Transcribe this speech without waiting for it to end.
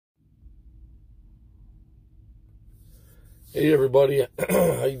Hey everybody,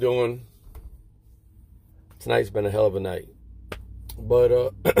 how you doing? Tonight's been a hell of a night,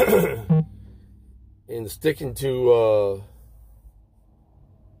 but in sticking to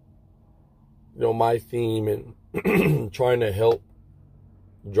my theme and trying to help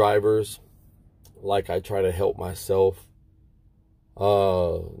drivers like I try to help myself,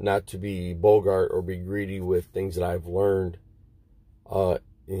 not to be bogart or be greedy with things that I've learned,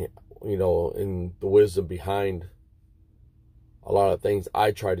 in the wisdom behind a lot of things I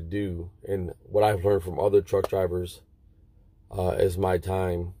try to do and what I've learned from other truck drivers as my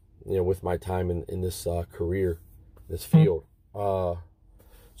time, with my time in this career, this field. So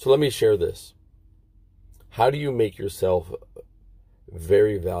let me share this. How do you make yourself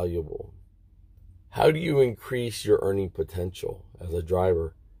very valuable? How do you increase your earning potential as a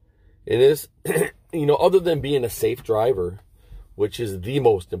driver? It is, other than being a safe driver, which is the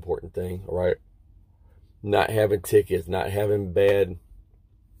most important thing, right? Not having tickets, not having bad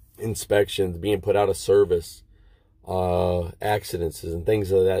inspections, being put out of service, accidents and things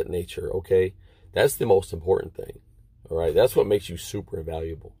of that nature, okay? That's the most important thing, all right? That's what makes you super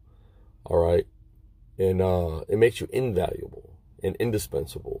invaluable, all right? And it makes you invaluable and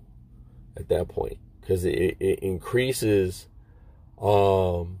indispensable at that point because it increases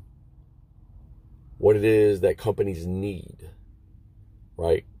what it is that companies need,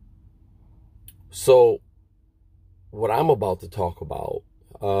 right? So what I'm about to talk about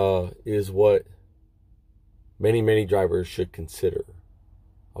is what many drivers should consider,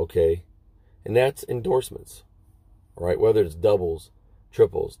 okay? And that's endorsements, right? Whether it's doubles,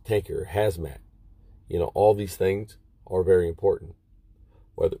 triples, tanker, hazmat, all these things are very important.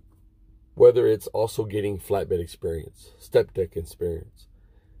 Whether it's also getting flatbed experience, step deck experience,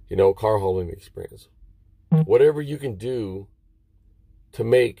 car hauling experience, whatever you can do to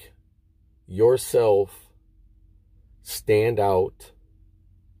make yourself stand out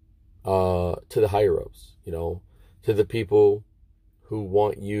to the higher ups, to the people who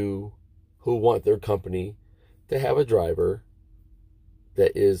want their company to have a driver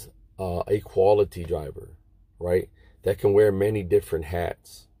that is a quality driver, right? That can wear many different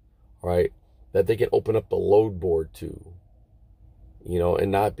hats, right? That they can open up the load board to,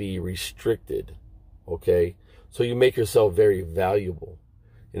 and not be restricted, okay? So you make yourself very valuable,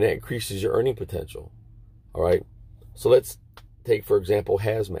 and that increases your earning potential, all right? So let's take, for example,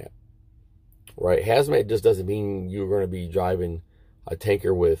 hazmat, right? Hazmat just doesn't mean you're going to be driving a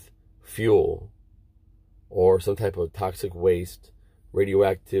tanker with fuel or some type of toxic waste,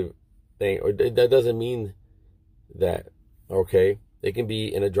 radioactive thing. Or that doesn't mean that, okay? It can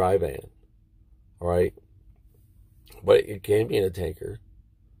be in a dry van, all right? But it can be in a tanker,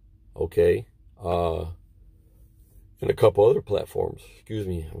 okay? And a couple other platforms. Excuse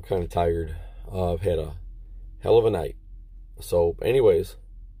me, I'm kind of tired. I've had a hell of a night. So anyways,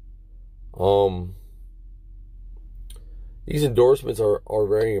 these endorsements are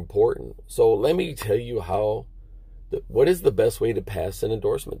very important. So let me tell you what is the best way to pass an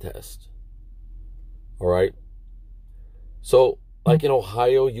endorsement test. All right. So like in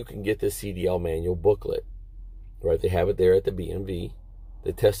Ohio, you can get the CDL manual booklet, right? They have it there at the BMV,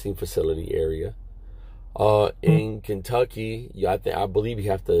 the testing facility area. In Kentucky, I believe you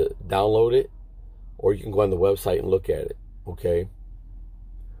have to download it, or you can go on the website and look at it, okay?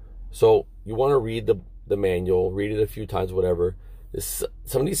 So you want to read the manual, read it a few times, whatever.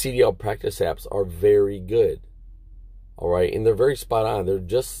 Some of these CDL practice apps are very good, all right? And they're very spot on. They're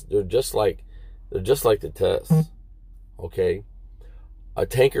just like the tests, okay? A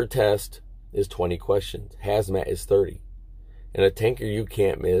tanker test is 20 questions. Hazmat is 30. In a tanker, you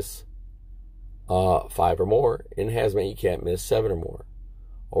can't miss 5 or more. In hazmat, you can't miss 7 or more,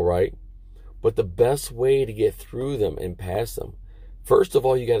 all right? But the best way to get through them and pass them, first of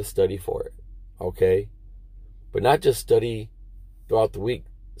all, you got to study for it, okay? But not just study throughout the week.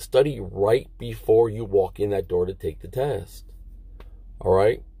 Study right before you walk in that door to take the test, all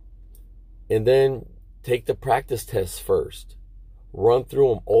right? And then take the practice tests first. Run through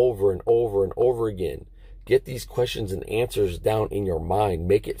them over and over and over again. Get these questions and answers down in your mind.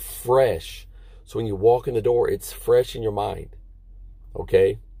 Make it fresh. So when you walk in the door, it's fresh in your mind,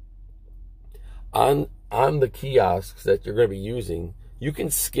 okay? On the kiosks that you're going to be using, you can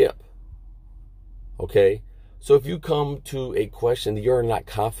skip, okay? So if you come to a question that you're not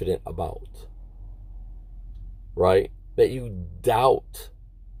confident about, right, that you doubt,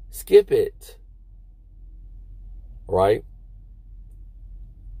 skip it, right?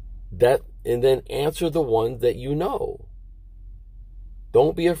 And then answer the ones that you know.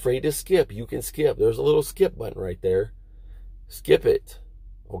 Don't be afraid to skip. You can skip. There's a little skip button right there. Skip it,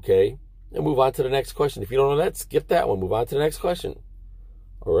 okay? and move on to the next question. If you don't know that, skip that one. Move on to the next question.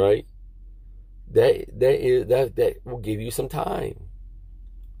 All right. That will give you some time.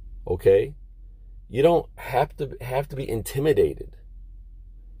 Okay. You don't have to be intimidated,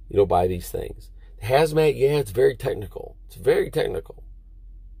 by these things. Hazmat, yeah, it's very technical. It's very technical.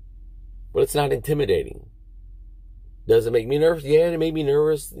 But it's not intimidating. Does it make me nervous? Yeah, it made me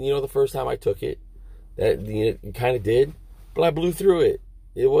nervous, the first time I took it. That it kind of did. But I blew through it.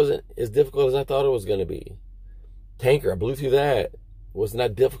 It wasn't as difficult as I thought it was going to be. Tanker, I blew through that. It was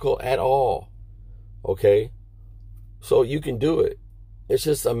not difficult at all. Okay? So you can do it. It's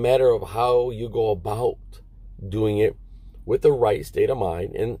just a matter of how you go about doing it with the right state of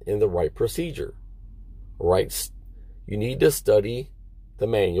mind and the right procedure. Right? You need to study the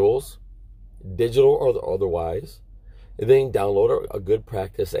manuals, digital or otherwise, and then download a good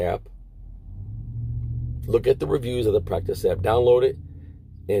practice app. Look at the reviews of the practice app, download it,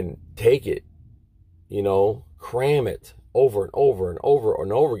 and take it. Cram it over and over and over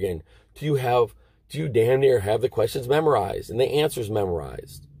and over again till you damn near have the questions memorized and the answers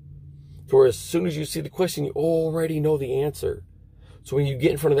memorized. So as soon as you see the question, you already know the answer. So when you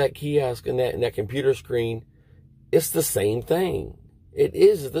get in front of that kiosk and that computer screen, it's the same thing. It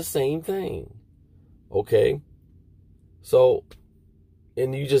is the same thing. Okay? So,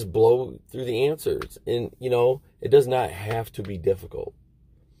 and you just blow through the answers. And, it does not have to be difficult.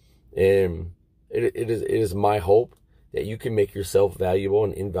 And it is my hope that you can make yourself valuable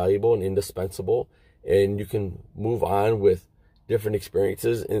and invaluable and indispensable. And you can move on with different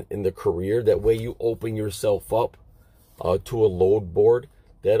experiences in the career. That way you open yourself up to a load board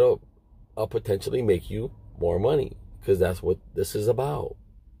that'll potentially make you more money. Because that's what this is about.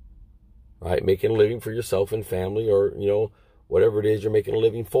 Right? Making a living for yourself and family, or, whatever it is you're making a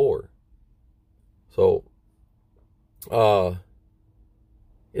living for. So,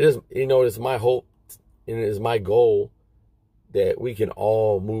 it is my hope and it is my goal that we can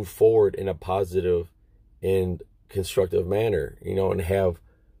all move forward in a positive and constructive manner, and have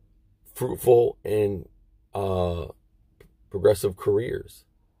fruitful and progressive careers.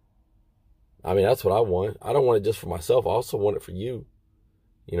 I mean, that's what I want. I don't want it just for myself. I also want it for you,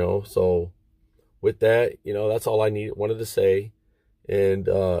 So with that, that's all I wanted to say. And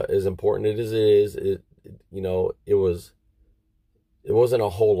as important as it is, it wasn't a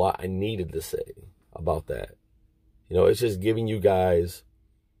whole lot I needed to say about that. It's just giving you guys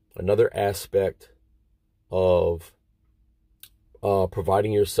another aspect of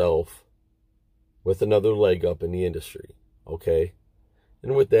providing yourself with another leg up in the industry. Okay?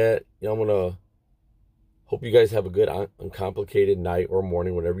 And with that, I'm going to hope you guys have a good, uncomplicated night or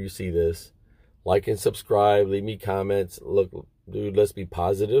morning whenever you see this. Like and subscribe. Leave me comments. Look, dude, let's be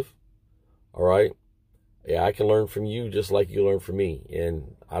positive. All right? Yeah, I can learn from you just like you learn from me.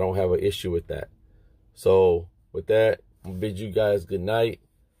 And I don't have an issue with that. So, with that, I'll bid you guys good night.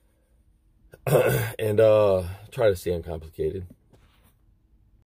 And try to stay uncomplicated.